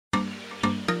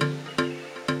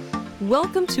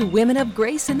Welcome to Women of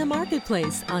Grace in the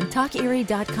Marketplace on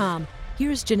TalkErie.com.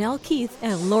 Here's Janelle Keith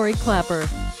and Lori Clapper.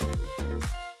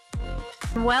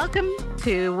 Welcome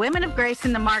to Women of Grace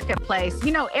in the Marketplace.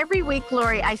 You know, every week,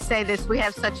 Lori, I say this, we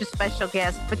have such a special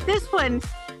guest, but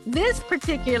this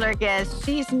particular guest,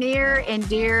 she's near and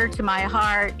dear to my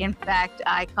heart. In fact,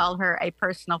 I call her a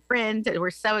personal friend.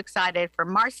 We're so excited for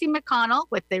Marcy McConnell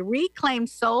with the Reclaimed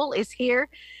Soul is here.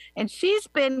 And she's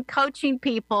been coaching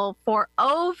people for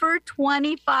over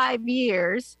 25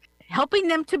 years, helping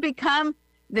them to become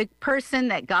the person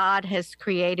that God has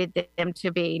created them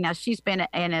to be. Now, she's been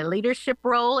in a leadership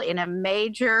role in a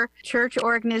major church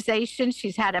organization.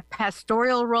 She's had a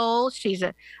pastoral role. She's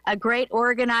a great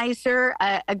organizer,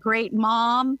 a great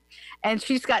mom, and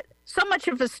she's got so much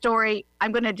of a story.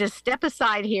 I'm going to just step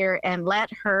aside here and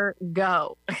let her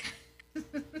go.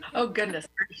 Oh, goodness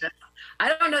gracious.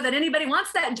 I don't know that anybody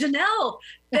wants that. Janelle,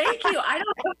 thank you. I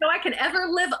don't know I can ever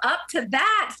live up to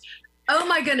that. Oh,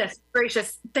 my goodness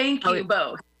gracious. Thank you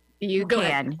both. You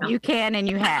can, and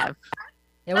you have.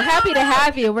 Yeah, we're happy to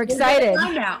have you. We're excited.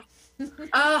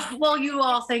 Well, you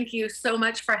all, thank you so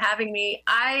much for having me.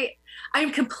 I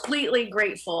am completely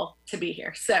grateful to be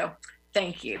here. So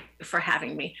thank you for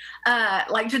having me.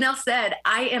 Like Janelle said,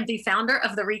 I am the founder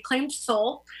of the Reclaimed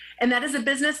Soul, and that is a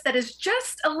business that is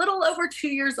just a little over 2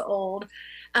 years old,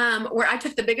 where I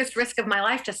took the biggest risk of my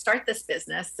life to start this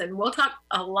business. And we'll talk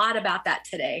a lot about that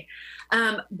today.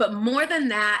 But more than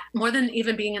that, more than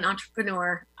even being an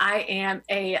entrepreneur, I am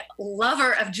a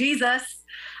lover of Jesus.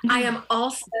 I am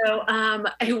also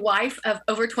a wife of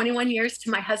over 21 years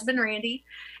to my husband, Randy,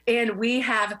 and we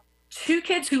have 2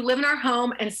 kids who live in our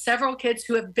home and several kids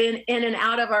who have been in and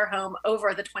out of our home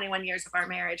over the 21 years of our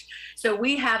marriage. So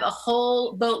we have a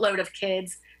whole boatload of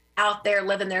kids out there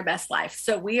living their best life.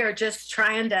 So we are just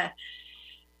trying to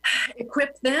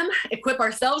equip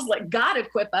ourselves, let God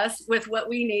equip us with what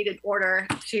we need in order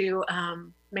to,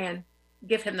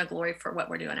 give him the glory for what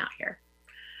we're doing out here.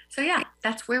 So yeah,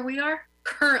 that's where we are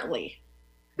currently.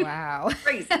 Wow.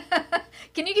 Crazy.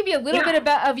 Can you give me a little bit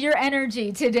of your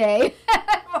energy today,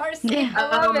 Marcy? Yeah.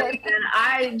 I love it. And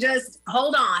I just,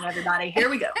 hold on, everybody. Here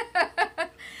we go.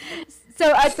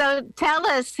 So tell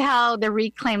us how the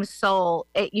Reclaimed Soul,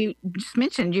 you just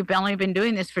mentioned you've only been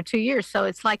doing this for 2 years, so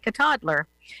it's like a toddler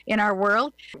in our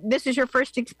world. This is your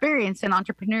first experience in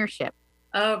entrepreneurship.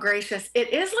 Oh, gracious.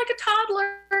 It is like a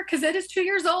toddler because it is 2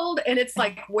 years old and it's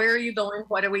like, where are you going?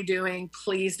 What are we doing?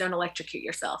 Please don't electrocute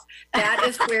yourself. That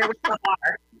is where we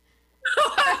are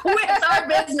with our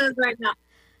business right now.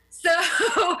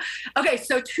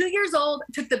 So 2 years old,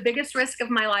 took the biggest risk of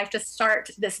my life to start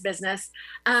this business.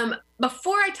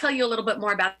 Before I tell you a little bit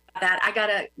more about that, I got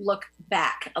to look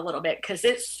back a little bit because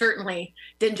it certainly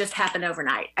didn't just happen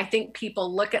overnight. I think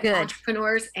people look at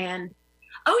entrepreneurs and,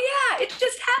 oh yeah, it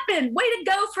just happened. Way to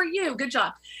go for you. Good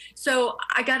job. So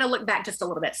I got to look back just a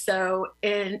little bit. So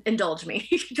indulge me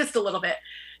just a little bit.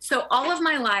 So all of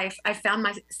my life, I found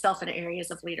myself in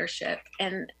areas of leadership.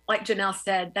 And like Janelle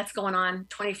said, that's going on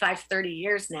 25, 30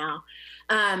 years now.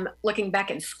 Looking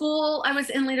back in school, I was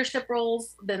in leadership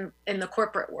roles, then in the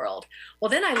corporate world. Well,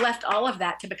 then I left all of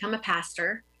that to become a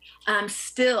pastor,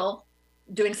 still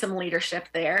doing some leadership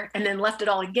there, and then left it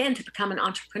all again to become an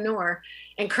entrepreneur.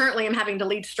 And currently I'm having to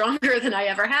lead stronger than I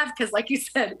ever have because, like you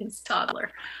said, it's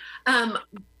toddler.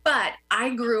 But I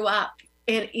grew up,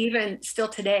 and even still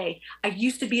today, I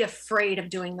used to be afraid of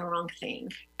doing the wrong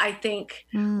thing. I think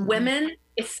women,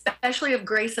 especially of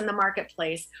grace in the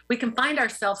marketplace, we can find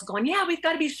ourselves going, yeah, we've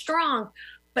got to be strong.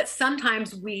 But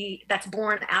sometimes that's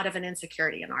born out of an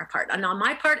insecurity on our part. And on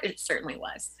my part, it certainly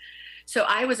was. So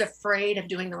I was afraid of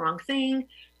doing the wrong thing.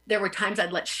 There were times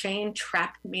I'd let shame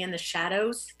trap me in the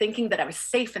shadows, thinking that I was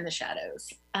safe in the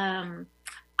shadows.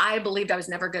 I believed I was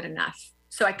never good enough.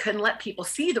 So I couldn't let people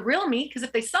see the real me because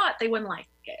if they saw it, they wouldn't like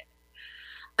it.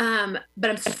 But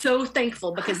I'm so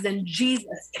thankful because then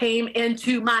Jesus came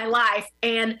into my life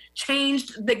and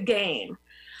changed the game.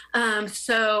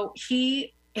 So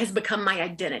he has become my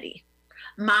identity.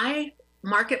 My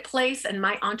marketplace and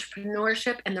my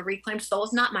entrepreneurship and the Reclaimed Soul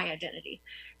is not my identity.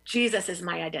 Jesus is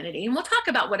my identity. And we'll talk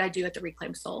about what I do at the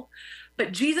Reclaimed Soul.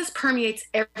 But Jesus permeates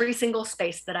every single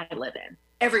space that I live in,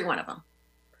 every one of them.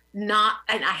 And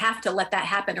I have to let that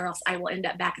happen or else I will end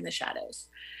up back in the shadows.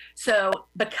 So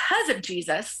because of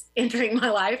Jesus entering my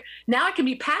life, now I can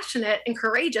be passionate and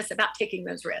courageous about taking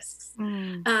those risks.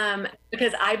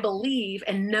 Because I believe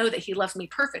and know that he loves me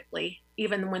perfectly,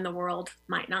 even when the world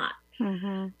might not.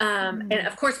 And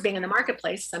of course, being in the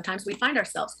marketplace, sometimes we find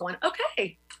ourselves going,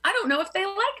 okay, I don't know if they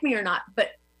like me or not.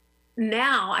 But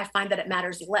now I find that it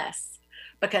matters less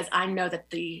because I know that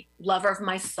the lover of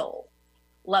my soul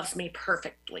loves me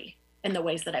perfectly. in the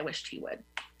ways that I wished he would.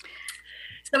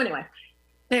 So anyway,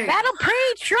 that'll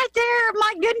preach right there.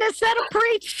 My goodness, that'll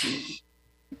preach.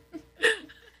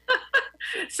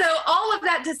 So all of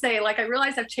that to say, like, I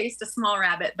realize I've chased a small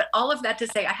rabbit, but all of that to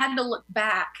say, I had to look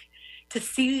back to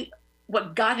see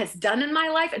what God has done in my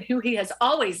life and who he has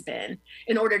always been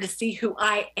in order to see who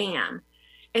I am.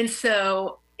 And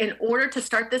so in order to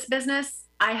start this business,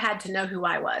 I had to know who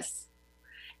I was.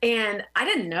 And I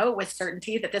didn't know with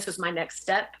certainty that this was my next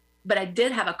step, but I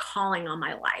did have a calling on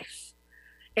my life.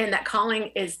 And that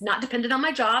calling is not dependent on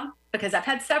my job, because I've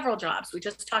had several jobs. We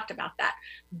just talked about that.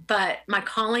 But my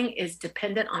calling is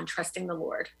dependent on trusting the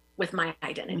Lord with my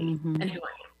identity and who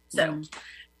I am. So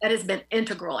that has been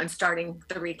integral in starting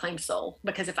the Reclaimed Soul,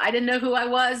 because if I didn't know who I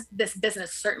was, this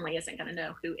business certainly isn't going to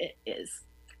know who it is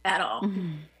at all.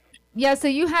 Yeah, so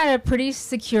you had a pretty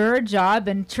secure job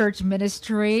in church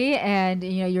ministry, and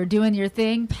you're doing your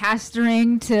thing,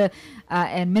 pastoring to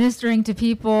and ministering to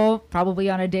people probably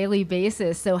on a daily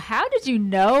basis. So how did you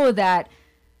know that,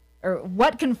 or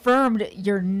what confirmed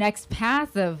your next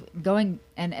path of going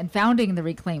and founding the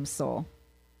Reclaimed Soul?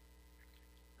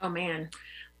 Oh man,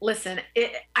 listen,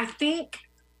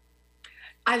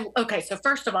 so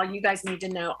first of all, you guys need to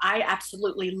know, I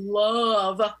absolutely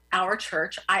love our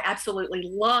church. I absolutely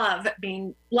loved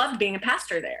being a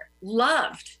pastor there,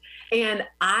 loved. And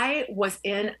I was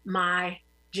in my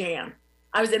jam.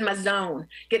 I was in my zone,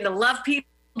 getting to love people,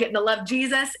 getting to love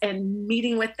Jesus and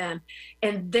meeting with them.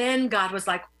 And then God was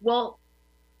like, well,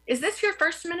 is this your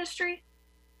first ministry?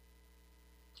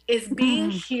 Is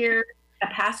being here a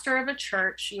pastor of a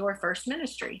church your first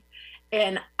ministry?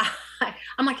 And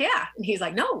I'm like, yeah. And he's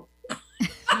like, no.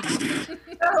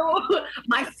 So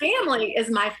my family is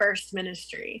my first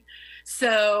ministry.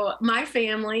 So my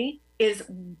family is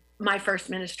my first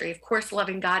ministry. Of course,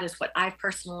 loving God is what I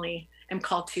personally am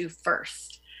called to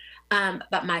first.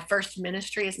 But my first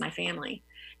ministry is my family.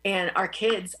 And our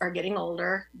kids are getting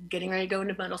older, getting ready to go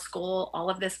into middle school, all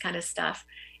of this kind of stuff.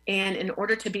 And in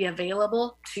order to be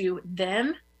available to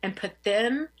them and put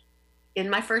them in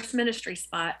my first ministry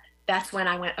spot, that's when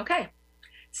I went, okay,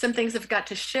 some things have got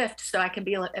to shift so I can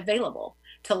be available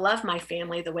to love my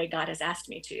family the way God has asked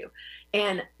me to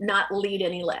and not lead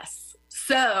any less.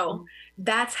 So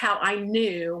that's how I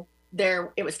knew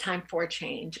it was time for a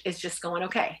change. It's just going,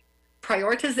 okay,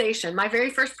 prioritization. My very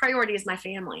first priority is my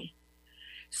family.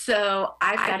 So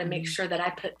I've got to make sure that I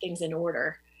put things in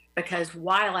order, because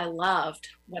while I loved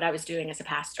what I was doing as a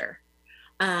pastor,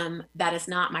 that is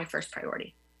not my first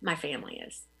priority. My family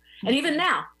is. And even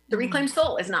now, the Reclaimed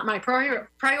Soul is not my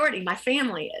priority. My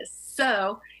family is.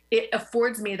 So it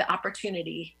affords me the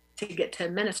opportunity to get to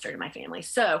minister to my family.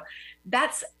 So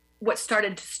that's what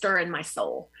started to stir in my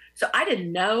soul. So I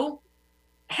didn't know,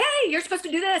 hey, you're supposed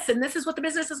to do this, and this is what the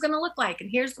business is going to look like, and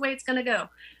here's the way it's going to go.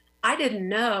 I didn't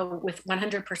know with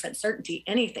 100% certainty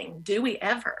anything. Do we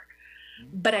ever?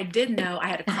 But I did know I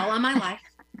had a call on my life.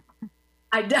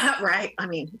 Right? I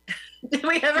mean, do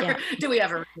we ever?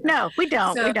 No, we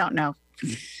don't. We don't know.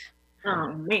 Oh,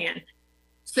 man.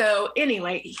 So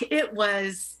anyway, it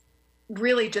was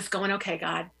really just going, okay,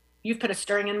 God, you've put a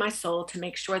stirring in my soul to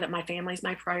make sure that my family is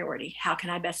my priority. How can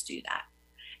I best do that?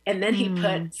 And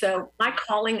then so my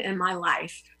calling in my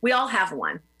life, we all have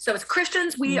one. So as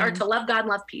Christians, we are to love God and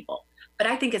love people. But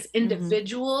I think as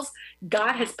individuals,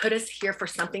 God has put us here for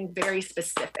something very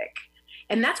specific.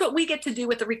 And that's what we get to do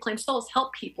with the Reclaimed Souls,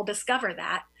 help people discover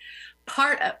that.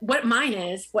 Part of what mine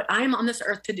is, what I'm on this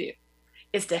earth to do,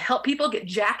 is to help people get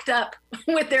jacked up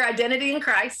with their identity in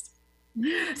Christ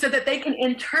so that they can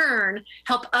in turn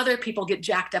help other people get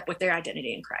jacked up with their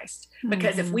identity in Christ.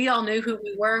 Because if we all knew who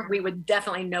we were, we would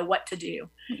definitely know what to do,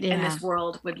 and this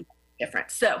world would be different.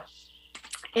 So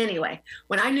anyway,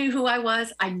 when I knew who I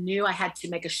was, I knew I had to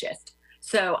make a shift.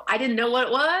 So I didn't know what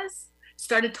it was,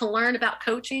 started to learn about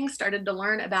coaching, started to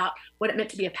learn about what it meant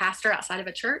to be a pastor outside of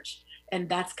a church. And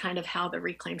that's kind of how the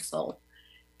Reclaimed Soul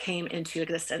came into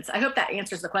existence. I hope that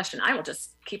answers the question. I will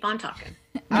just keep on talking.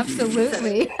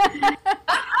 Absolutely.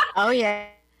 Oh, yeah.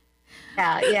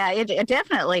 Yeah, it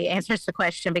definitely answers the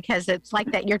question, because it's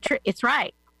like that. It's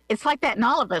right. It's like that in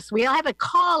all of us. We all have a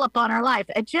call upon our life,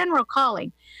 a general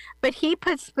calling, but he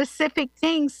puts specific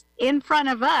things in front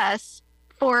of us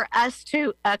for us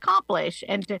to accomplish.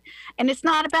 And it's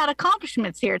not about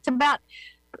accomplishments here. It's about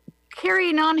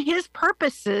carrying on his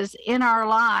purposes in our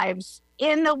lives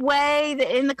in the way,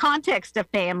 in the context of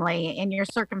family, in your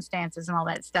circumstances and all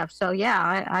that stuff. So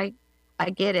yeah, I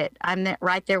get it. I'm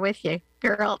right there with you,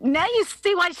 girl. Now you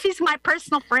see why she's my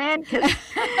personal friend, because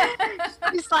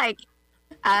she's like,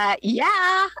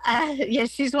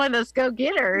 she's one of those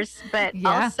go-getters, but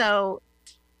also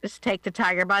take the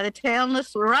tiger by the tail and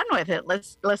let's run with it.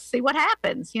 Let's see what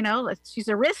happens. She's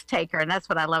a risk taker, and that's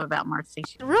what I love about Marcy.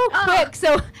 Real quick,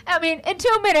 so I mean, in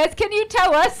 2 minutes, can you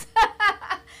tell us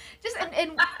just in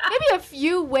maybe a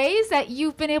few ways that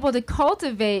you've been able to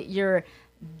cultivate your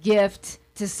gift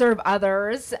to serve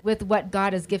others with what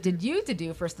God has gifted you to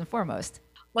do first and foremost?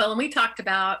 Well, and we talked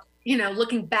about,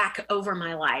 looking back over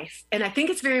my life. And I think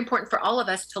it's very important for all of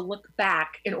us to look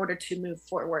back in order to move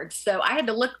forward. So I had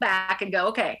to look back and go,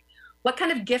 okay, what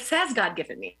kind of gifts has God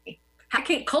given me? I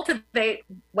can't cultivate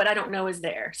what I don't know is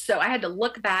there. So I had to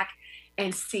look back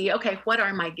and see, okay, what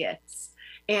are my gifts?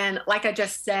 And like I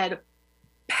just said,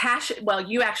 passion, well,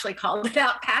 you actually called it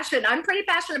out, passion. I'm pretty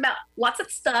passionate about lots of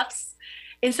stuffs.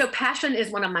 And so passion is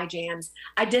one of my jams.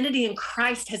 Identity in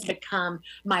Christ has become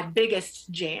my biggest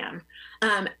jam.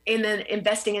 And then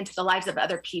investing into the lives of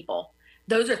other people.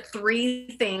 Those are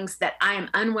 3 things that I am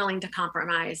unwilling to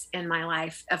compromise in my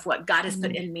life of what God has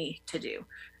put in me to do.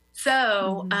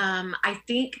 So I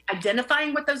think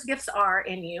identifying what those gifts are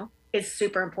in you is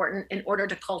super important in order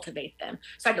to cultivate them.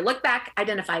 So I had to look back,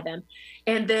 identify them.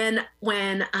 And then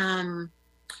when I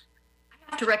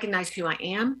have to recognize who I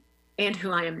am and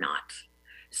who I am not.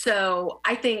 So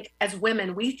I think as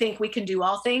women, we think we can do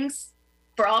all things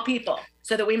for all people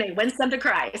so that we may win some to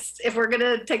Christ, if we're going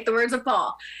to take the words of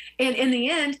Paul. And in the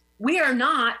end, we are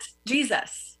not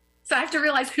Jesus. So I have to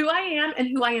realize who I am and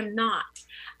who I am not.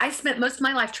 I spent most of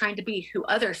my life trying to be who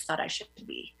others thought I should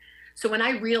be. So when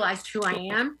I realized who I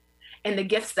am and the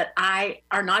gifts that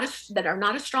are not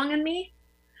as strong in me,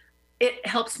 it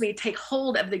helps me take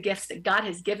hold of the gifts that God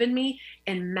has given me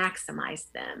and maximize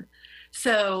them.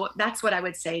 So that's what I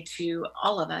would say to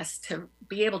all of us, to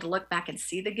be able to look back and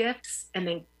see the gifts and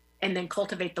then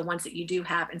cultivate the ones that you do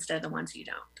have instead of the ones you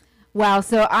don't. Wow.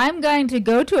 So I'm going to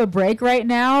go to a break right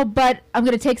now, but I'm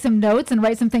going to take some notes and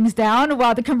write some things down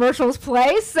while the commercials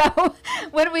play. So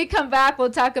when we come back, we'll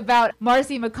talk about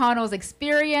Marcy McConnell's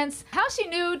experience, how she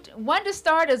knew when to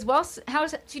start, as well as how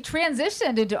she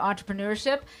transitioned into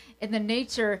entrepreneurship, and the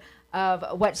nature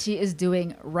of what she is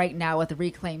doing right now with the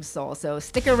Reclaimed Soul. So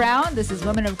stick around. This is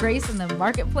Women of Grace in the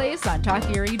Marketplace on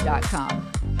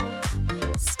TalkErie.com.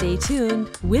 Stay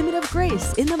tuned. Women of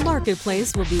Grace in the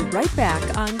Marketplace will be right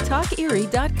back on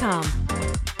TalkErie.com.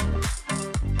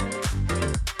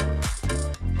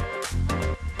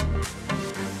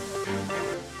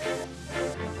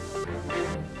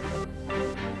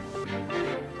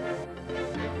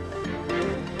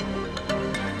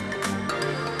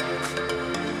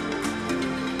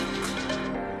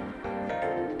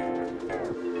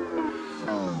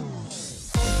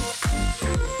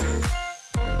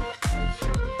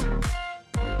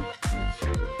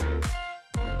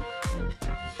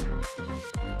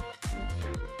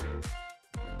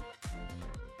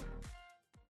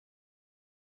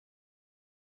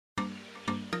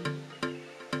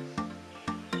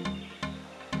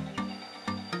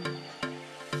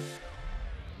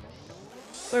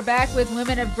 We're back with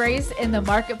Women of Grace in the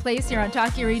Marketplace here on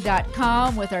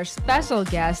TalkErie.com with our special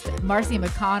guest, Marcy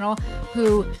McConnell,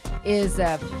 who is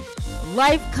a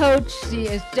life coach. She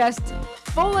is just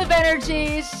full of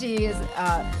energy. She is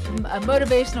a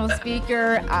motivational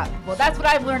speaker. Well, that's what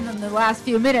I've learned in the last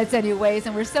few minutes anyways,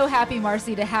 and we're so happy,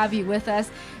 Marcy, to have you with us.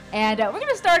 And we're going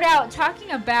to start out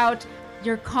talking about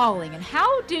your calling and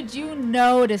how did you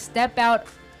know to step out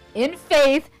in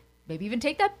faith, maybe even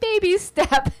take that baby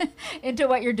step into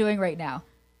what you're doing right now?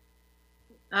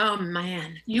 Oh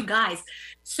man, you guys.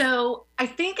 So I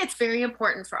think it's very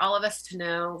important for all of us to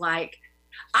know, like,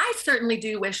 I certainly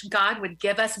do wish God would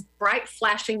give us bright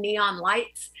flashing neon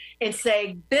lights and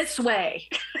say, this way.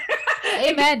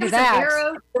 Amen to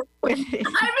that. I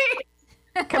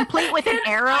mean, complete with an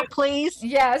arrow, please.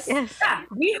 Yes. Yeah,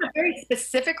 we have very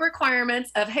specific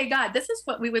requirements of, hey, God, this is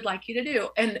what we would like you to do.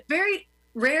 And very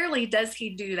rarely does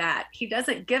he do that. He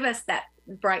doesn't give us that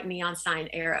bright neon sign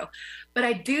arrow. But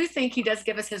I do think he does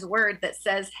give us his word that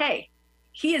says, hey,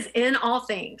 he is in all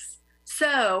things.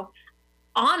 So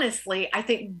honestly, I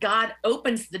think God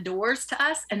opens the doors to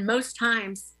us, and most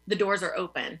times the doors are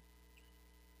open.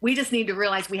 We just need to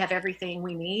realize we have everything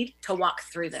we need to walk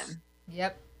through them.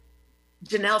 Yep.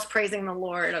 Janelle's praising the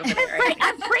Lord over there.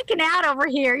 I'm freaking out over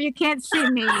here. You can't see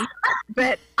me,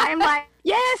 but I'm like,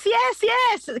 yes, yes,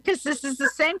 yes, because this is the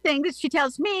same thing that she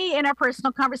tells me in our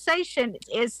personal conversation.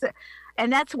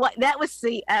 And that was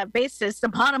the basis, the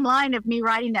bottom line of me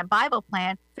writing that Bible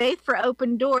plan, faith for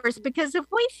open doors. Because if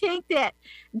we think that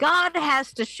God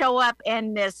has to show up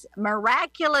in this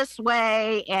miraculous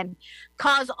way and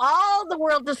cause all the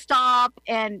world to stop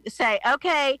and say,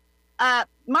 okay,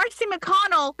 Marcy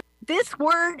McConnell, this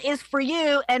word is for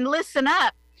you and listen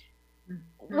up.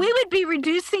 we would be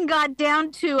reducing God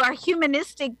down to our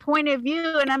humanistic point of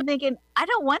view. And I'm thinking, I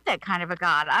don't want that kind of a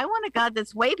God. I want a God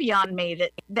that's way beyond me,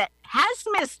 that has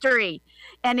mystery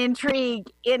and intrigue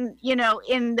in,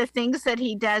 in the things that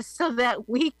he does, so that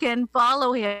we can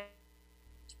follow him.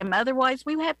 Otherwise,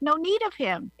 we have no need of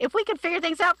him. If we could figure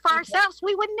things out for ourselves,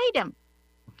 we wouldn't need him.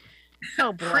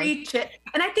 Oh, boy. Preach it.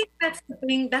 And I think that's the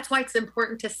thing. That's why it's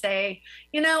important to say,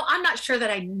 I'm not sure that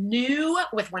I knew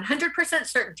with 100%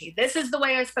 certainty this is the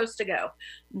way I was supposed to go.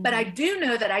 But I do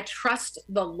know that I trust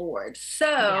the Lord.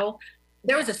 So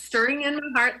there was a stirring in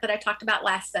my heart that I talked about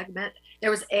last segment.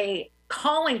 There was a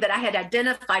calling that I had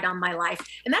identified on my life.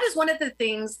 And that is one of the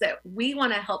things that we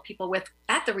want to help people with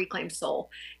at the Reclaimed Soul,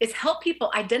 is help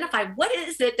people identify what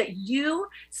is it that you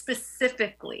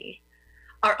specifically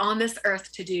are on this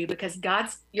earth to do, because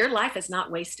your life is not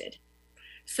wasted.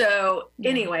 So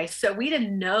anyway, so we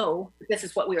didn't know this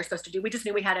is what we were supposed to do. We just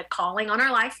knew we had a calling on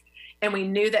our life, and we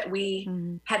knew that we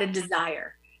had a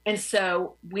desire. And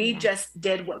so we just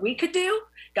did what we could do,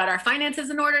 got our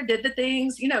finances in order, did the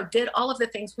things, did all of the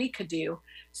things we could do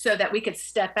so that we could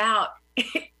step out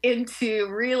into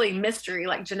really mystery,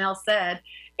 like Janelle said,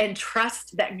 and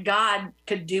trust that God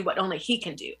could do what only he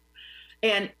can do.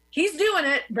 And he's doing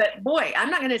it, but boy, I'm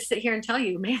not going to sit here and tell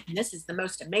you, man, this is the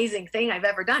most amazing thing I've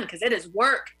ever done, because it is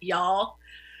work, y'all.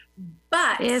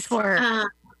 But it is work.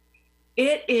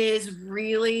 It is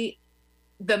really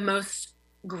the most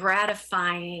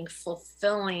gratifying,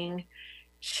 fulfilling,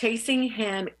 chasing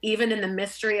him, even in the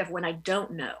mystery of when I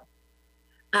don't know.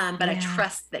 But I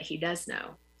trust that he does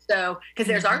know. So, because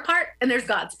there's our part and there's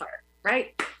God's part,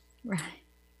 right? Right.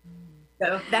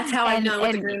 So that's how I know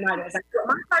what the green light is. I know what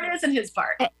my part is and his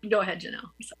part. Go ahead, Janelle.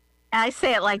 I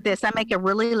say it like this. I make a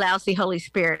really lousy Holy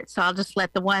Spirit. So I'll just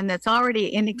let the one that's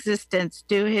already in existence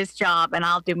do his job, and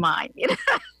I'll do mine.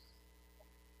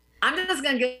 I'm just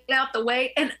going to get out the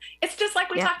way. And it's just like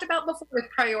we talked about before with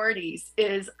priorities,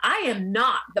 is I am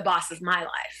not the boss of my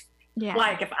life. Yeah.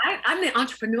 Like if I'm the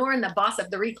entrepreneur and the boss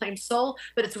of the Reclaimed Soul,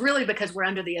 but it's really because we're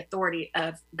under the authority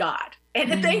of God.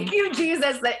 And thank you,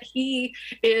 Jesus, that he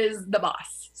is the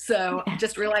boss. So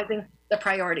just realizing the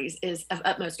priorities is of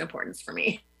utmost importance for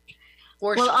me.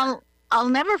 I'll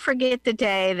never forget the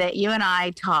day that you and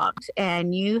I talked,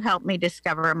 and you helped me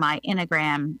discover my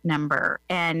Enneagram number.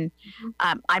 And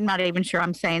I'm not even sure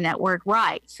I'm saying that word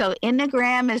right. So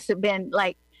Enneagram has been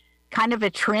like kind of a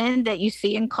trend that you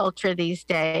see in culture these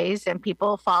days, and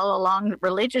people follow along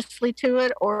religiously to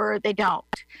it or they don't.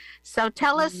 So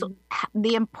tell us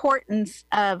the importance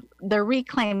of the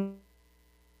Reclaimed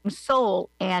Soul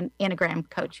and Enneagram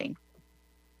coaching.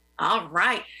 All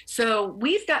right. So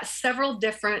we've got several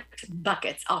different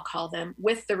buckets, I'll call them,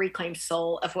 with the Reclaimed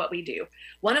Soul of what we do.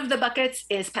 One of the buckets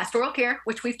is pastoral care,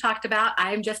 which we've talked about.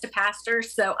 I am just a pastor,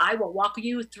 so I will walk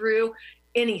you through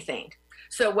anything.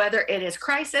 So whether it is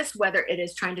crisis, whether it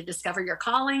is trying to discover your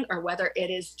calling, or whether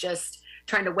it is just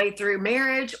trying to wade through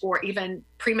marriage or even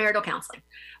premarital counseling.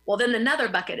 Well, then another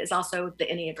bucket is also the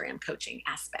Enneagram coaching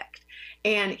aspect.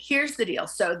 And here's the deal.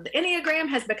 So the Enneagram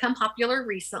has become popular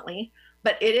recently,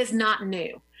 but it is not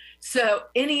new. So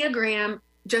Enneagram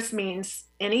just means,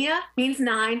 Ennea means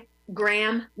 9,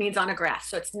 gram means on a graph.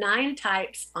 So it's 9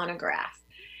 types on a graph.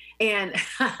 And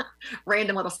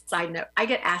random little side note, I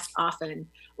get asked often,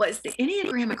 well, is the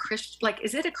Enneagram a Christian,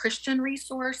 is it a Christian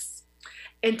resource?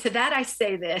 And to that I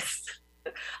say this,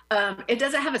 it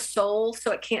doesn't have a soul,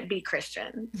 so it can't be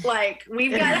Christian.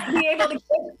 We've got to be able to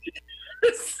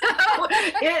so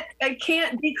it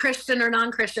can't be Christian or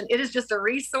non-Christian. It is just a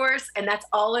resource, and that's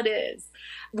all it is.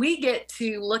 We get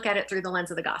to look at it through the lens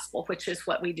of the gospel, which is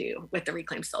what we do with the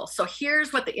Reclaimed Soul. So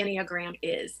here's what the Enneagram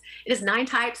is. It is 9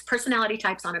 types, personality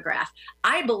types on a graph.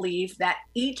 I believe that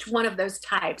each one of those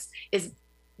types is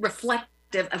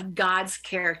reflective of God's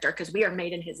character, because we are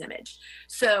made in his image.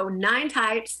 So 9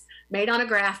 types made on a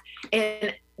graph.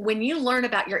 And when you learn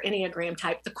about your Enneagram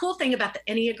type, the cool thing about the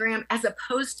Enneagram, as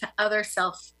opposed to other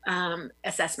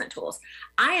self-assessment tools,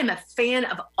 I am a fan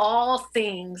of all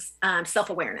things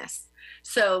self-awareness.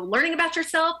 So learning about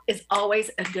yourself is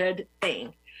always a good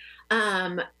thing.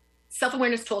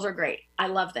 Self-awareness tools are great. I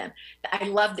love them. I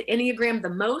love the Enneagram the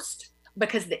most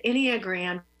because the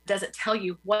Enneagram doesn't tell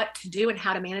you what to do and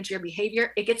how to manage your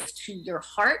behavior. It gets to your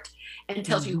heart and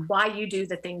tells you why you do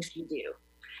the things you do,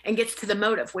 and gets to the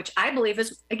motive, which I believe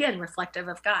is, again, reflective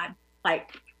of God.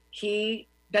 He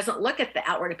doesn't look at the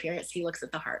outward appearance, he looks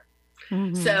at the heart.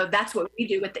 So that's what we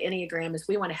do with the Enneagram, is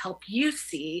we want to help you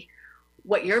see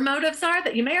what your motives are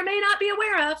that you may or may not be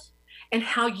aware of, and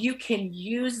how you can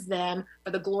use them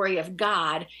for the glory of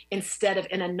God instead of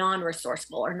in a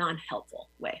non-resourceful or non-helpful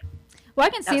way. Well, I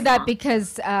can see that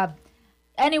because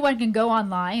anyone can go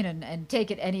online and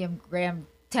take an Enneagram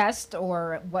test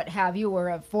or what have you, or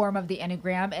a form of the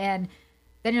Enneagram, and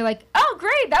then you're like, oh,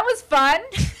 great, that was fun.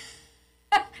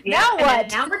 Yeah, now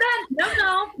what? Now we're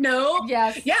done. No.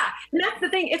 Yes. Yeah. And that's the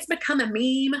thing. It's become a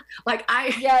meme. Like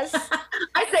Yes.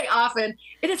 I say often,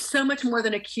 it is so much more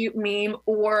than a cute meme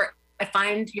or I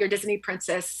find your Disney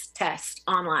princess test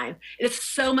online. It's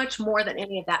so much more than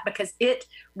any of that because it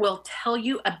will tell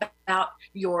you about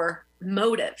your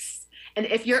motives. And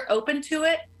if you're open to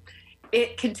it,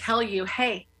 it can tell you,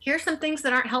 hey, here's some things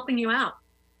that aren't helping you out.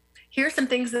 Here's some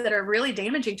things that are really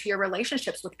damaging to your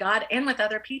relationships with God and with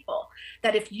other people,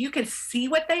 that if you can see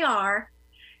what they are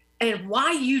and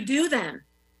why you do them,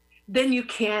 then you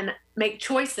can make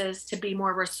choices to be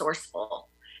more resourceful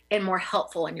and more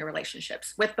helpful in your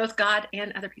relationships with both God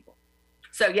and other people.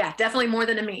 So yeah, definitely more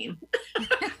than a meme,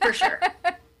 for sure.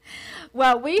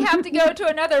 Well, we have to go to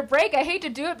another break. I hate to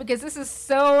do it because this is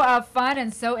so fun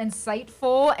and so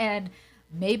insightful and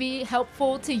maybe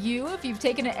helpful to you if you've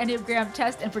taken an Enneagram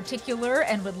test in particular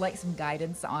and would like some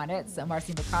guidance on it. So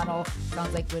Marcy McConnell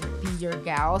sounds like would be your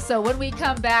gal. So when we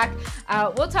come back,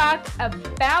 we'll talk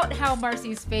about how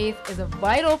Marcy's faith is a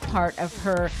vital part of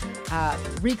her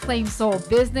Reclaim Soul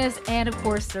business and, of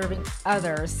course, serving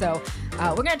others. So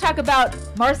we're going to talk about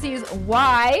Marcy's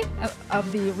why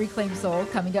of the Reclaim Soul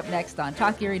coming up next on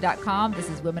TalkErie.com. This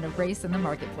is Women of Grace in the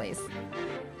Marketplace.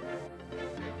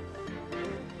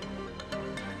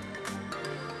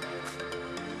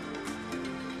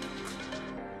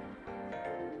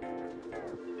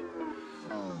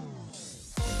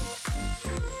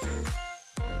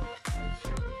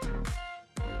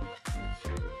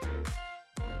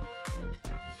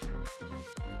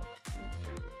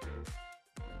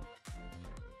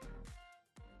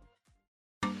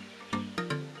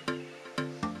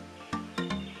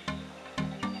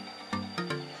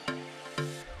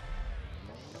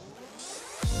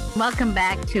 Welcome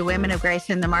back to Women of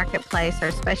Grace in the Marketplace. Our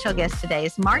special guest today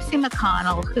is Marcy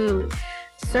McConnell, who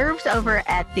serves over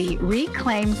at the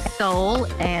Reclaim Soul,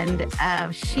 and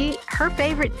her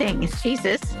favorite thing is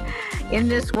Jesus in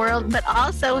this world, but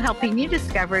also helping you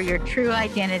discover your true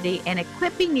identity and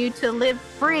equipping you to live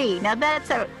free. Now that's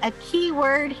a key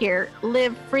word here,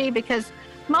 live free, because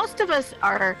most of us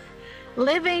are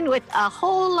living with a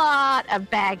whole lot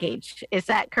of baggage. Is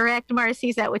that correct, Marcy?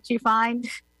 Is that what you find?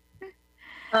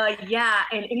 Yeah,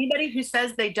 and anybody who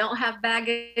says they don't have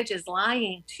baggage is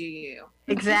lying to you.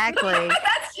 Exactly.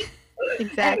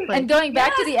 Exactly. And going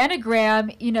back to the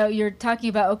Enneagram, you're talking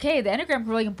about, okay, the Enneagram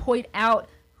really can point out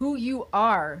who you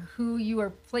are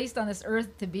placed on this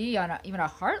earth to be on even a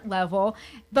heart level,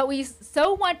 but we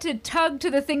so want to tug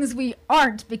to the things we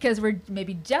aren't because we're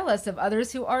maybe jealous of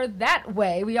others who are that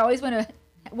way. We always want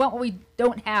what we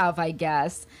don't have, I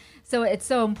guess. So it's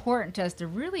so important to us to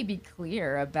really be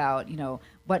clear about,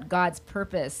 what God's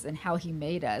purpose and how he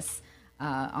made us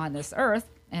on this earth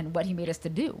and what he made us to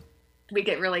do. We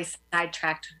get really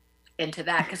sidetracked into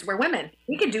that because we're women.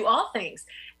 We can do all things.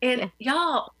 And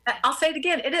y'all, I'll say it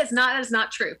again. It is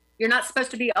not true. You're not supposed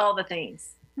to be all the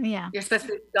things. Yeah. You're supposed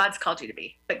to be God's called you to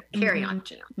be. But carry on,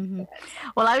 Janelle. Mm-hmm.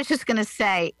 Well, I was just going to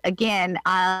say, again,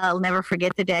 I'll never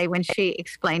forget the day when she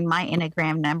explained my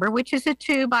Enneagram number, which is a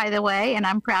 2, by the way, and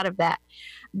I'm proud of that.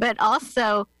 But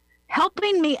also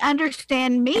helping me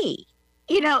understand me.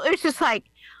 It's just like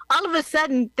all of a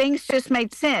sudden things just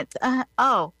made sense.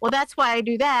 Oh, well, that's why I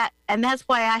do that. And that's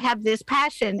why I have this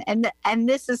passion. And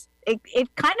this is,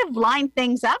 it kind of lined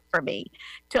things up for me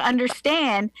to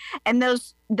understand. And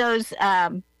those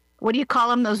what do you call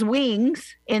them? Those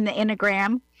wings in the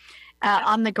Enneagram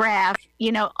on the graph,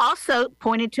 also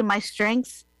pointed to my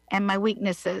strengths and my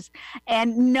weaknesses.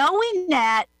 And knowing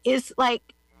that is like,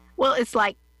 well, it's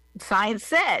like science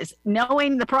says,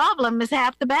 knowing the problem is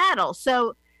half the battle.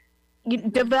 So you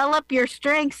develop your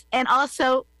strengths and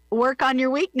also work on your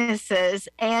weaknesses.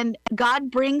 And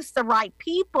God brings the right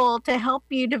people to help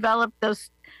you develop those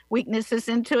weaknesses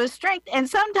into a strength. And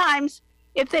sometimes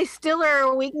if they still are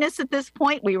a weakness at this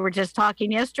point, we were just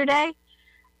talking yesterday,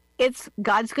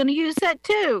 God's going to use that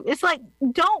too. It's like,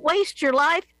 don't waste your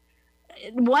life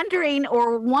wondering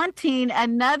or wanting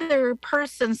another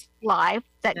person's life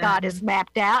that God has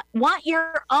mapped out. Want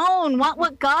your own. Want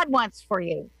what God wants for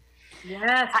you.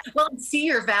 Yes. Well, see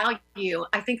your value.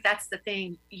 I think that's the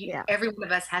thing. Every one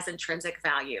of us has intrinsic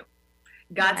value.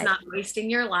 God's not wasting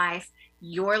your life.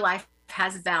 Your life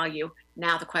has value.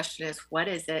 Now the question is, what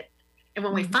is it? And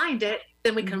when we find it,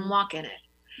 then we can walk in it.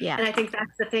 Yeah. And I think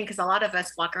that's the thing, because a lot of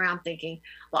us walk around thinking,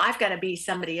 well, I've got to be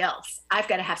somebody else. I've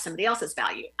got to have somebody else's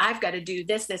value. I've got to do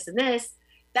this, this, and this.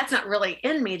 That's not really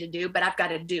in me to do, but I've got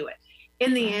to do it.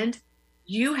 In the end,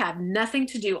 You have nothing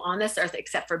to do on this earth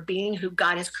except for being who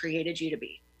God has created you to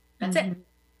be. That's it.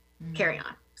 Carry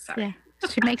on. Sorry. Yeah.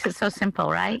 She makes it so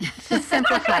simple, right? She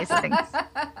simplifies things.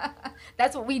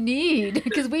 That's what we need,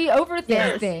 because we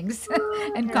overthink things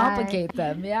and complicate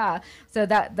them. Yeah. So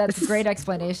that's a great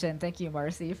explanation. Thank you,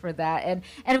 Marcy, for that.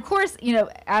 And of course,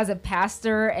 as a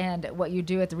pastor and what you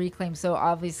do at the Reclaim, so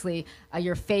obviously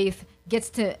your faith gets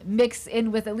to mix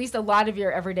in with at least a lot of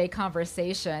your everyday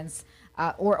conversations,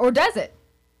 or does it?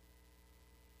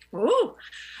 Ooh.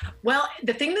 Well,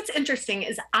 the thing that's interesting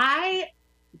is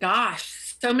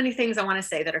so many things I want to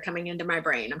say that are coming into my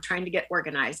brain. I'm trying to get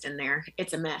organized in there.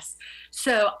 It's a mess.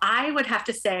 So I would have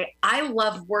to say, I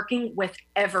love working with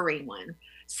everyone.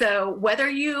 So whether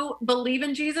you believe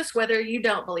in Jesus, whether you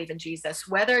don't believe in Jesus,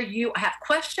 whether you have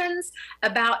questions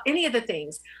about any of the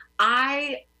things,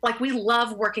 we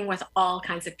love working with all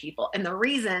kinds of people. And the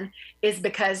reason is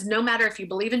because no matter if you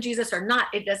believe in Jesus or not,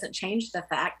 it doesn't change the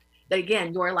fact that,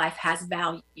 again, your life has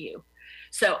value.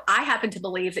 So I happen to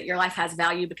believe that your life has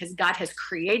value because God has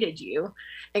created you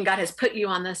and God has put you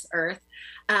on this earth.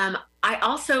 I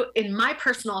also, in my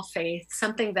personal faith,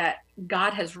 something that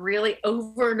God has really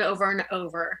over and over and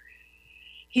over,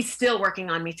 he's still working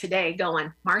on me today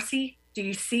going, Marcy, do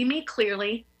you see me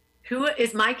clearly? Who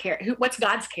is my character? What's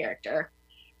God's character?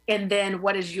 And then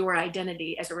what is your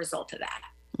identity as a result of that?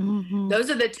 Mm-hmm. Those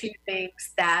are the two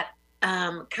things that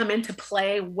come into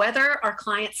play, whether our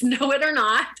clients know it or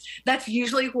not. That's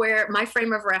usually where my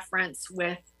frame of reference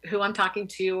with who I'm talking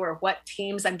to or what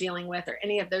teams I'm dealing with or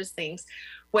any of those things,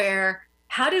 where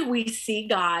how do we see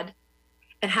God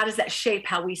and how does that shape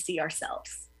how we see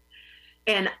ourselves?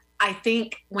 And I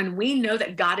think when we know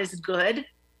that God is good,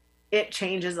 it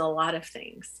changes a lot of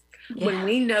things. Yeah. When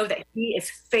we know that he is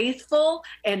faithful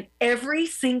and every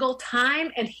single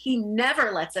time and he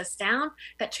never lets us down,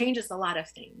 that changes a lot of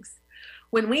things.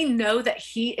 When we know that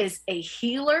he is a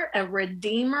healer, a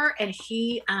redeemer, and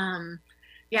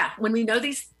when we know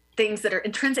these things that are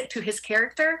intrinsic to his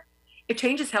character, it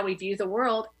changes how we view the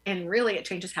world, and really it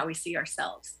changes how we see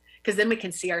ourselves, because then we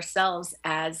can see ourselves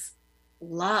as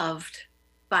loved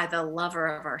by the lover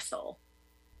of our soul.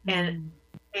 And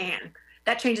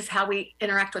that changes how we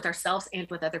interact with ourselves and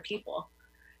with other people,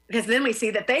 because then we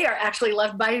see that they are actually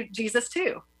loved by Jesus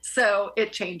too. So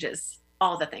it changes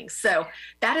all the things. So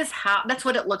that's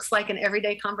what it looks like in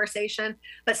everyday conversation.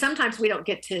 But sometimes we don't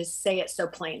get to say it so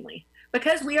plainly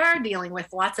because we are dealing with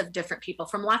lots of different people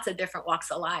from lots of different walks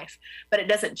of life, but it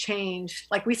doesn't change.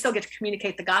 Like, we still get to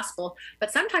communicate the gospel,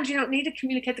 but sometimes you don't need to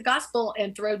communicate the gospel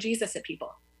and throw Jesus at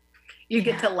people. You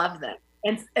get to love them.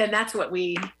 And that's what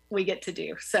we get to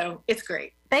do. So it's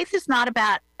great. Faith is not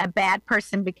about a bad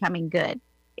person becoming good.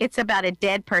 It's about a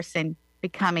dead person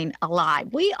becoming alive.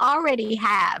 We already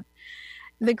have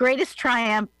the greatest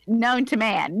triumph known to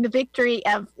man, the victory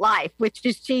of life, which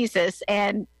is Jesus,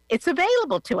 and it's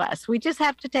available to us. We just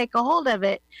have to take a hold of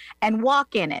it and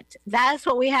walk in it. That's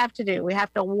what we have to do. We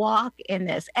have to walk in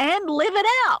this and live it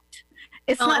out.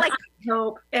 It's not like... I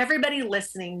hope everybody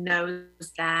listening knows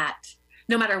that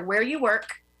no matter where you work,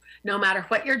 no matter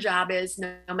what your job is,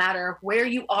 no matter where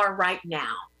you are right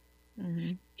now,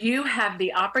 you have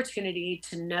the opportunity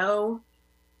to know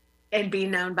and be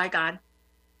known by God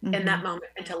in that moment,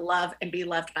 and to love and be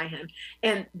loved by him.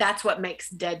 And that's what makes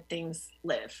dead things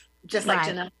live. Just like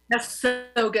Janelle. That's so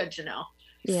good, Janelle.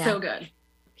 Yeah. So good.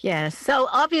 Yes. So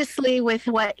obviously, with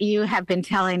what you have been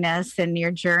telling us and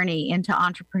your journey into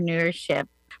entrepreneurship,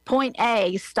 point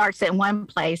A starts at one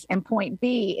place and point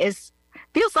B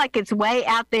feels like it's way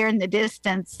out there in the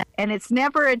distance, and it's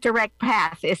never a direct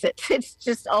path, is it? It's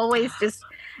just always just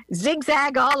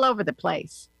zigzag all over the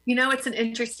place. It's an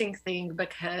interesting thing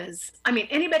because,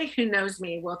 anybody who knows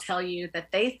me will tell you that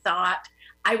they thought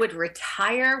I would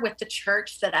retire with the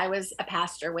church that I was a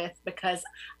pastor with because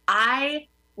I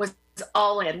was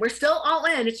all in. We're still all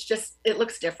in. It's just, it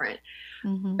looks different.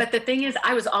 But the thing is,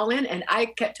 I was all in, and I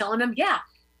kept telling them, yeah,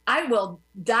 I will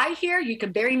die here. You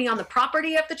can bury me on the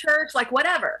property of the church, like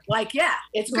whatever. Like, yeah,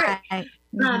 it's great.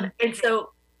 Right. And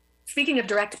so, speaking of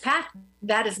direct path,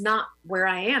 that is not where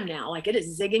I am now. Like, it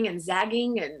is zigging and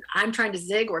zagging, and I'm trying to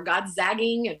zig where God's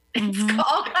zagging, and it's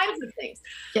all kinds of things.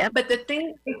 Yep. But the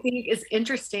thing I think is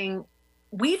interesting,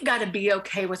 we've got to be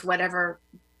okay with whatever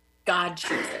God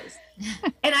chooses.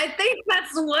 And I think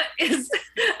that's what is,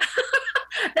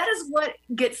 that is what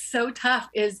gets so tough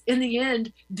is, in the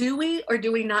end, do we or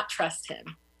do we not trust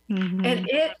him? And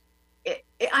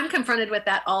I'm confronted with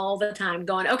that all the time,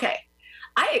 going, okay,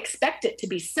 I expect it to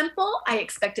be simple. I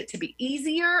expect it to be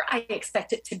easier. I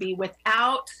expect it to be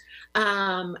without,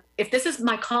 if this is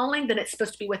my calling, then it's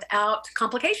supposed to be without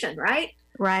complication, right?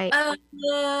 Right.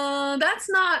 That's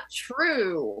not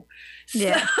true.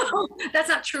 Yeah. So that's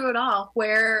not true at all.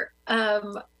 Where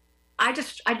I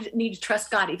need to trust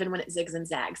God even when it zigs and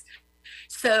zags.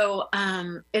 So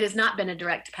it has not been a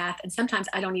direct path. And sometimes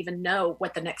I don't even know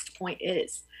what the next point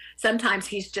is. Sometimes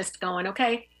he's just going,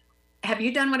 okay, have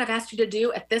you done what I've asked you to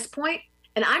do at this point?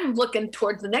 And I'm looking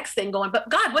towards the next thing going, but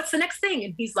God, what's the next thing?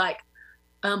 And he's like,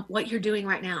 what you're doing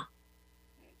right now.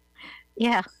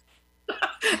 Yeah.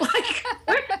 Like,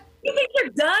 you think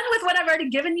you're done with what I've already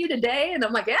given you today? And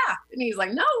I'm like, yeah. And he's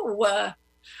like, no.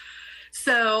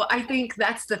 So I think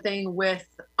that's the thing with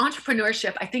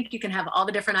entrepreneurship. I think you can have all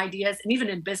the different ideas, and even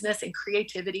in business and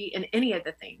creativity and any of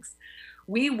the things.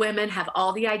 We women have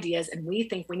all the ideas and we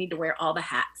think we need to wear all the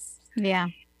hats. Yeah.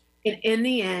 And in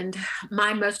the end,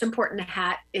 my most important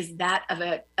hat is that of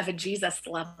a Jesus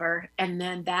lover, and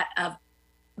then that of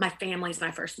my family's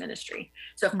my first ministry.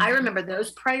 So if I remember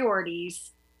those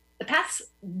priorities, the path's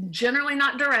generally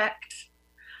not direct,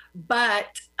 but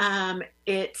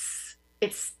it's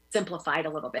simplified a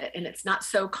little bit, and it's not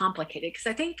so complicated, because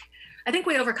I think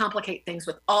we overcomplicate things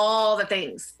with all the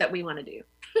things that we want to do.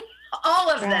 All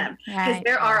of them, because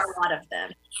there are a lot of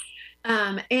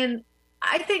them. And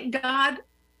I think God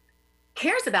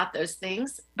cares about those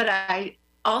things, but I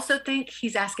also think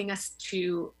he's asking us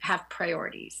to have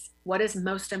priorities. What is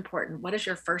most important? What is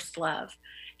your first love?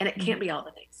 And it can't be all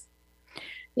the things.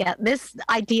 Yeah, this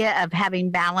idea of having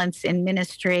balance in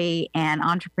ministry and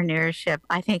entrepreneurship,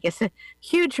 I think is a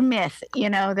huge myth,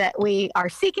 that we are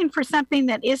seeking for something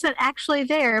that isn't actually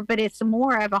there, but it's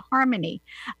more of a harmony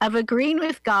of agreeing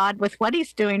with God with what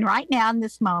he's doing right now in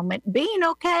this moment, being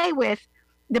okay with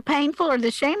the painful or the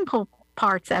shameful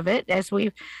parts of it, as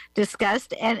we've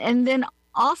discussed, and then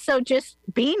also just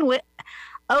being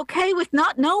okay with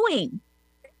not knowing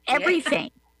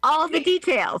everything. All the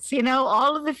details,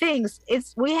 all of the things.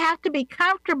 We have to be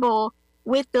comfortable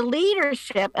with the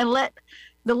leadership and let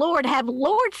the Lord have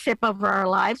lordship over our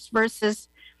lives versus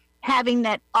having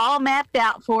that all mapped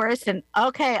out for us. And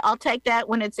okay, I'll take that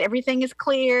when everything is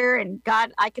clear, and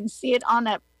God, I can see it on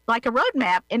like a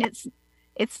roadmap, and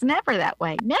it's never that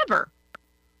way. Never.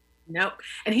 Nope.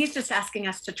 And he's just asking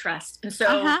us to trust. And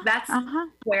so that's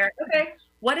where, okay,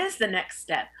 what is the next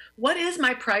step? What is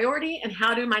my priority, and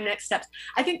how do my next steps?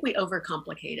 I think we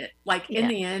overcomplicate it. Like in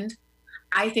the end,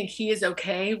 I think he is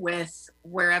okay with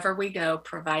wherever we go,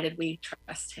 provided we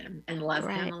trust him and love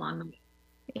him along the way.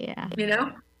 Yeah.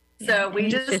 So we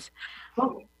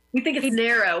we think it's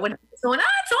narrow when it's going,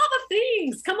 it's all the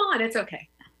things. Come on, it's okay.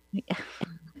 Yeah.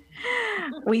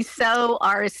 We so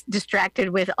are distracted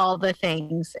with all the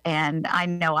things. And I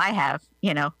know I have,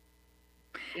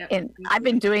 Yep. And I've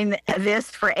been doing this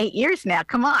for 8 years now.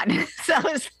 Come on.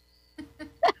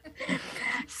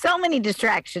 So many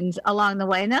distractions along the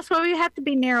way. And that's why we have to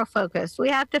be narrow focused. We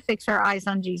have to fix our eyes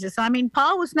on Jesus. I mean,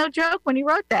 Paul was no joke when he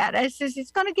wrote that.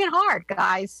 It's going to get hard,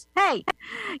 guys. Hey,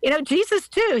 Jesus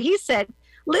too, he said,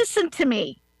 listen to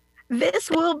me. This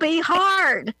will be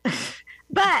hard.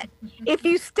 But if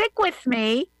you stick with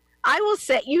me, I will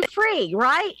set you free,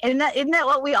 right? And isn't that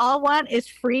what we all want, is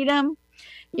freedom?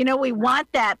 We want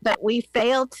that, but we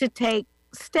fail to take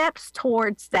steps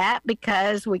towards that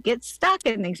because we get stuck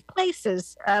in these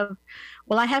places of,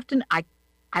 well, I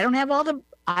don't have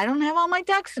all my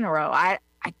ducks in a row.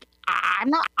 I'm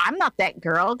not that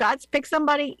girl. God's picked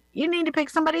somebody. You need to pick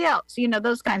somebody else.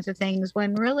 Those kinds of things.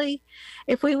 When really,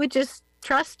 if we would just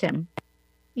trust him,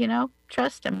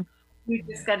 trust him. We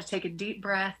just got to take a deep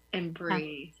breath and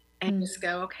breathe and just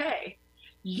go, okay,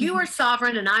 you are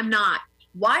sovereign and I'm not.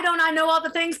 Why don't I know all the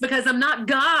things? Because I'm not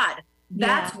God.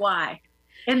 That's why.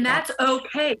 And that's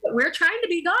okay. But we're trying to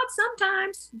be God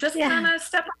sometimes. Just kind of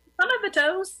step on some of the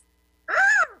toes.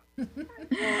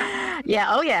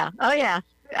 Yeah. Oh, yeah. Oh, yeah.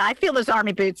 I feel those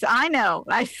army boots. I know.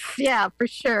 Yeah, for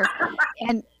sure.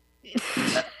 And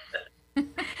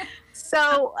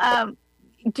so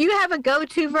do you have a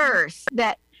go-to verse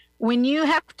that when you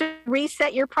have to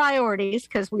reset your priorities,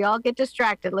 because we all get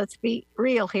distracted, let's be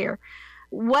real here.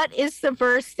 What is the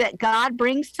verse that God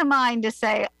brings to mind to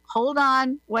say, hold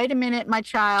on, wait a minute, my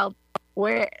child,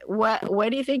 what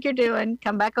do you think you're doing?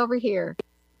 Come back over here.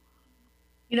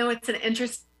 It's an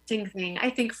interesting thing.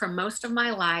 I think for most of my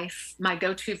life, my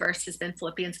go-to verse has been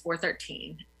Philippians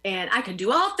 4:13. And I can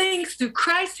do all things through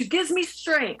Christ who gives me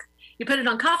strength. You put it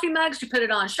on coffee mugs, you put it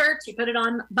on shirts, you put it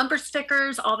on bumper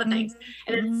stickers, all the things.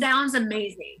 And it sounds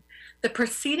amazing. The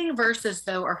preceding verses,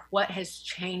 though, are what has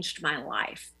changed my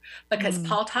life. Because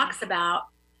Paul talks about,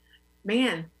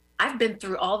 man, I've been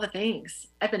through all the things.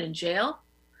 I've been in jail.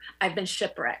 I've been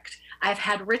shipwrecked. I've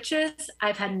had riches.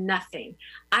 I've had nothing.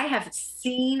 I have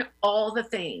seen all the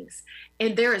things.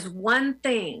 And there is one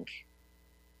thing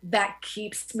that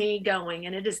keeps me going,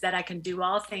 and it is that I can do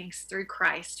all things through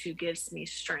Christ who gives me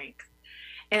strength.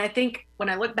 And I think when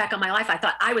I look back on my life, I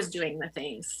thought I was doing the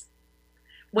things,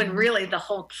 when really the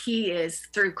whole key is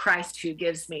through Christ who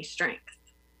gives me strength.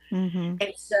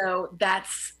 And so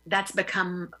that's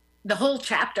become, the whole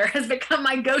chapter has become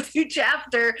my go-to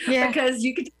chapter, because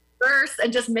you can take a verse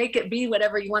and just make it be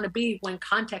whatever you want to be when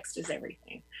context is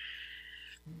everything.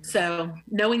 So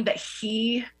knowing that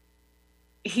he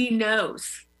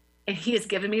knows, and he has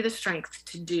given me the strength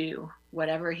to do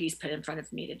whatever he's put in front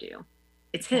of me to do.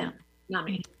 It's him, not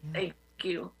me. Thank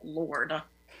you, Lord.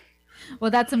 Well,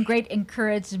 that's some great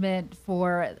encouragement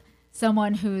for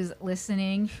someone who's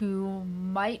listening, who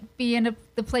might be in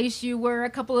the place you were a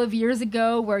couple of years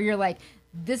ago, where you're like,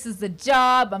 this is the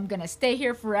job, I'm going to stay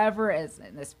here forever as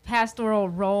in this pastoral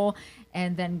role,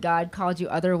 and then God called you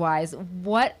otherwise.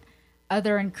 What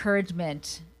other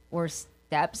encouragement or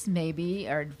steps maybe,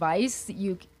 or advice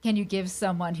can you give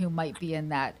someone who might be in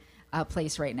that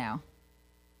place right now?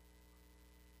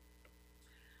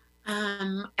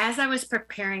 As I was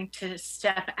preparing to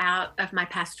step out of my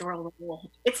pastoral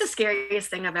role, it's the scariest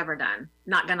thing I've ever done,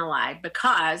 not gonna lie,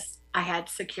 because I had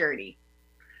security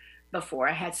before.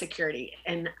 I had security,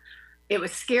 and it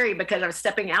was scary because I was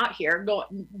stepping out here,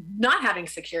 not having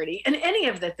security in any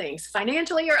of the things,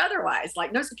 financially or otherwise,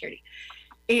 like no security.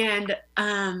 And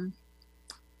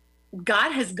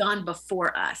God has gone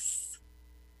before us.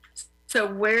 So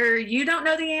where you don't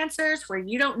know the answers, where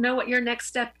you don't know what your next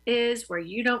step is, where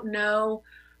you don't know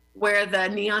where the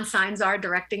neon signs are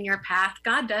directing your path,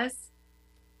 God does.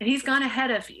 And he's gone ahead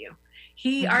of you.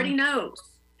 He already knows.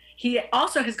 He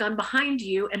also has gone behind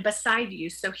you and beside you.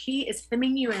 So he is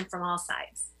hemming you in from all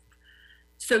sides.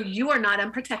 So you are not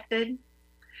unprotected.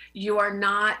 You are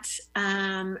not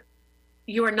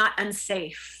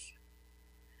unsafe.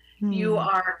 You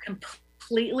are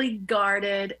completely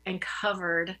guarded and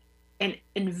covered and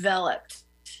enveloped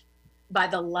by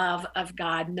the love of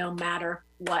God, no matter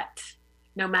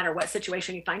what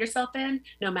situation you find yourself in,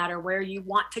 no matter where you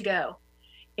want to go.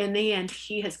 In the end,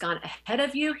 he has gone ahead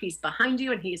of you, he's behind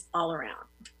you, and he's all around.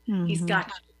 He's got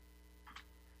you.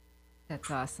 That's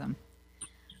awesome.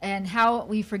 And how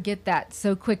we forget that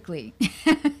so quickly.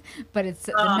 But it's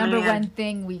the number one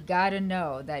thing we got to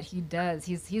know, that he does.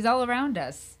 He's all around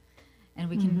us, and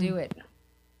we can do it.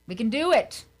 We can do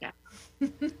it. Yeah.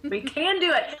 We can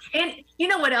do it. And you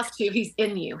know what else too? He's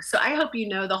in you. So I hope you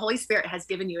know the Holy Spirit has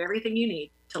given you everything you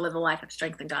need to live a life of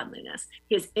strength and godliness.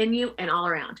 He is in you and all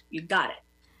around. You got it.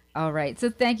 All right. So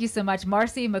thank you so much.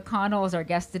 Marcy McConnell is our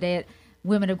guest today at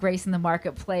Women of Grace in the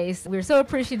Marketplace. We're so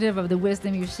appreciative of the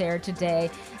wisdom you shared today.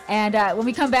 And when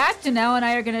we come back, Janelle and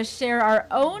I are going to share our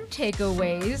own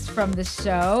takeaways from the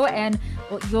show, and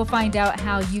you'll find out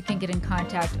how you can get in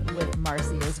contact with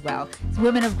Marcy as well. It's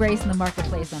Women of Grace in the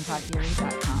Marketplace on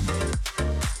TalkErie.com.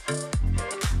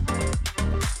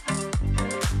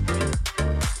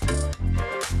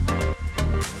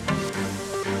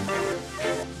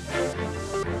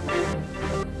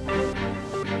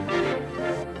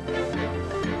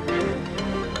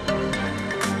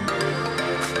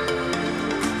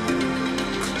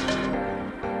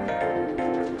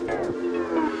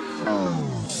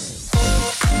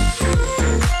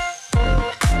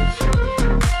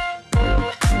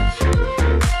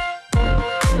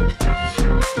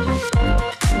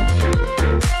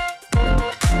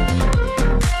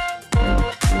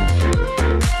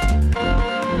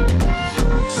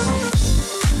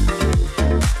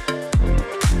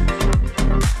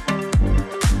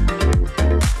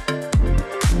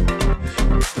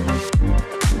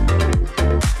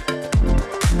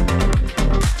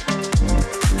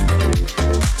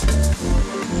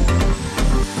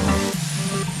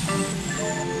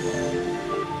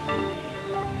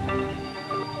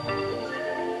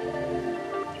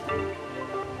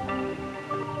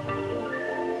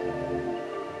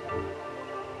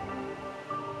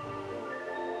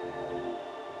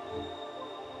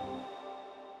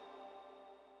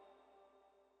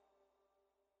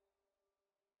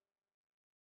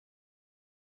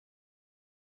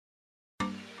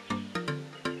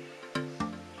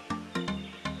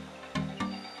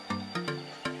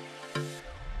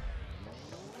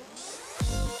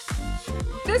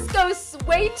 This goes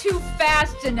way too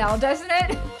fast, Janelle, doesn't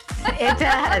it? It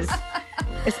does.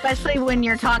 Especially when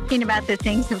you're talking about the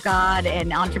things of God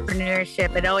and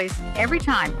entrepreneurship. It always, every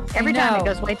time it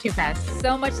goes way too fast.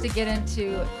 So much to get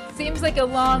into. Seems like a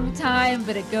long time,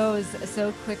 but it goes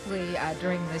so quickly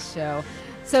during this show.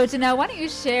 So Janelle, why don't you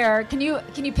share? Can you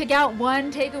pick out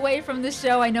one takeaway from the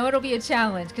show? I know it'll be a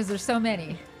challenge because there's so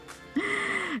many.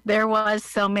 There was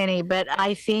so many, but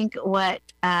I think what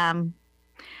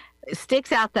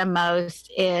sticks out the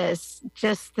most is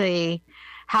just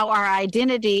how our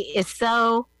identity is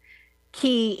so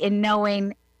key in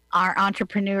knowing our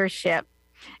entrepreneurship.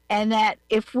 And that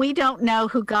if we don't know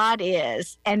who God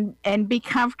is and be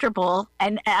comfortable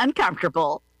and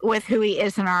uncomfortable with who he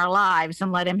is in our lives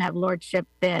and let him have lordship,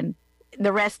 then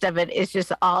the rest of it is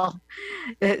just all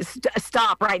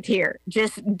stop right here.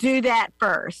 Just do that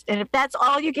first. And if that's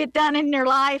all you get done in your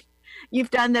life,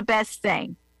 you've done the best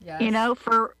thing, yes.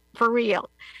 For real.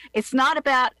 It's not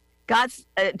about God's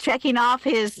checking off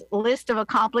his list of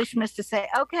accomplishments to say,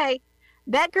 okay,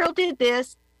 that girl did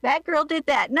this. That girl did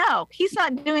that. No, he's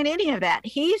not doing any of that.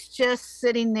 He's just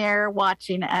sitting there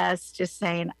watching us, just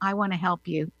saying, I want to help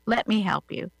you. Let me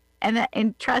help you.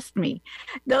 And trust me,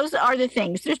 those are the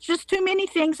things. There's just too many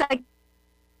things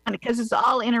because it's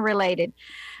all interrelated.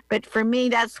 But for me,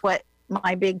 that's what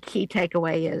my big key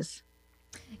takeaway is.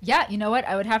 Yeah, you know what?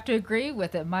 I would have to agree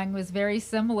with it. Mine was very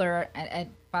similar and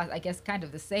I guess kind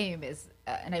of the same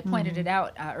and I pointed it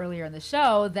out earlier in the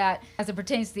show that as it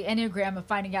pertains to the Enneagram and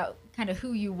finding out kind of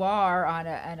who you are on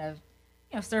a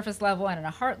surface level and on a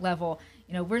heart level,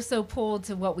 we're so pulled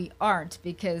to what we aren't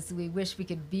because we wish we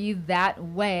could be that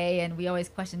way. And we always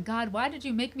question, God, why did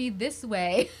you make me this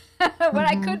way when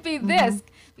I could be this?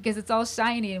 Because it's all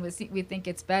shiny and we think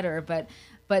it's better.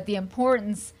 But the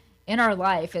importance in our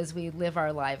life as we live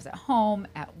our lives at home,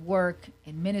 at work,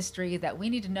 in ministry, that we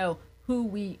need to know who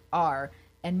we are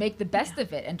and make the best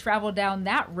of it and travel down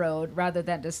that road rather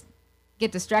than just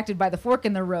get distracted by the fork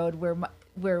in the road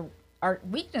where our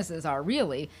weaknesses are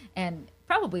really, and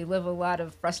probably live a lot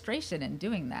of frustration in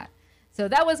doing that. So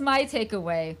that was my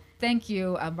takeaway. Thank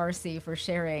you, Marcy, for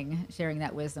sharing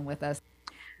that wisdom with us.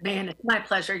 Man, it's my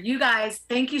pleasure. You guys,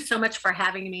 thank you so much for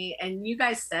having me. And you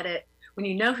guys said it, when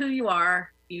you know who you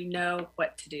are, you know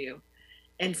what to do.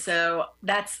 And so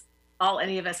that's all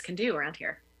any of us can do around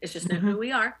here is just know who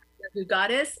we are, know who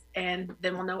God is, and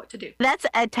then we'll know what to do. That's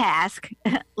a task.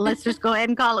 Let's just go ahead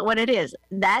and call it what it is.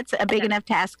 That's a big enough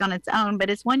task on its own, but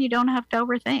it's one you don't have to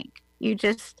overthink. You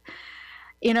just,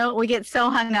 we get so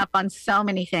hung up on so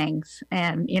many things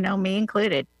and, me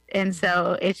included. And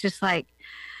so it's just like,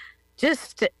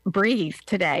 just breathe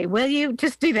today. Will you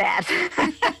just do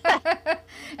that?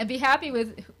 And be happy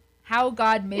with how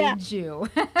God made you.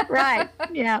 Right.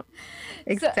 Yeah.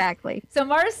 Exactly. So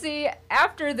Marcy,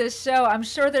 after this show, I'm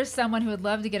sure there's someone who would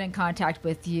love to get in contact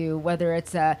with you, whether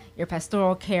it's your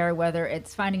pastoral care, whether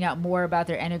it's finding out more about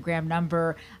their Enneagram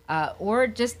number, or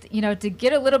just, to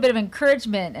get a little bit of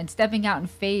encouragement and stepping out in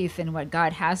faith in what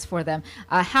God has for them.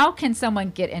 How can someone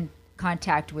get in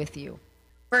contact with you?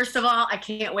 First of all, I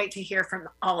can't wait to hear from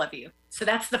all of you. So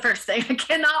that's the first thing. I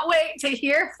cannot wait to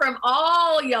hear from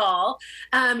all y'all.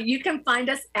 You can find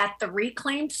us at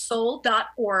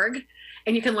thereclaimedsoul.org,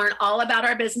 and you can learn all about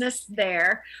our business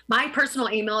there. My personal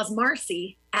email is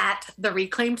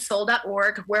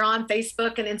marcy@thereclaimedsoul.org. We're on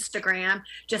Facebook and Instagram.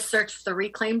 Just search The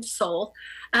Reclaimed Soul.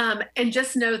 And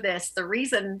just know this, the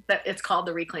reason that it's called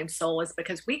The Reclaimed Soul is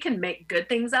because we can make good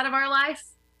things out of our life,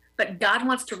 but God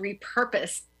wants to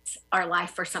repurpose our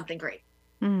life for something great.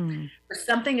 For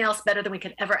something else better than we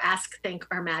could ever ask, think,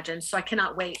 or imagine. So I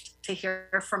cannot wait to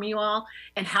hear from you all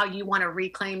and how you want to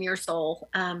reclaim your soul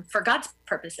for God's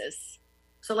purposes.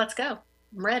 So let's go.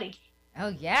 I'm ready. Oh,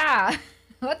 yeah.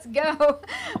 Let's go,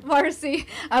 Marcy.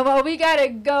 Well, we got to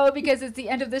go because it's the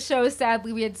end of the show.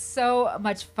 Sadly, we had so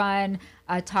much fun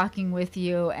talking with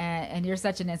you, and you're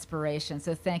such an inspiration.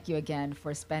 So thank you again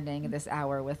for spending this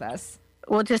hour with us.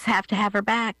 We'll just have to have her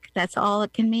back. That's all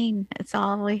it can mean. It's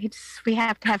all we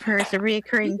have to have her as a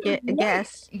reoccurring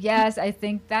guest. Yes, I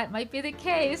think that might be the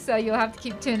case. So you'll have to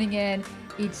keep tuning in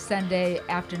each Sunday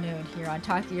afternoon here on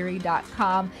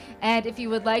TalkErie.com. And if you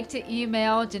would like to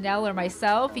email Janelle or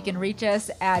myself, you can reach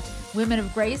us at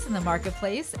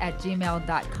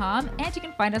womenofgrace@gmail.com. And you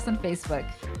can find us on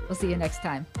Facebook. We'll see you next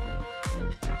time.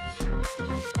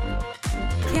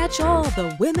 Catch all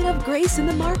the Women of Grace in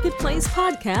the Marketplace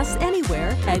podcasts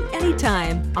anywhere at any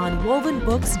time on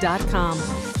wovenbooks.com.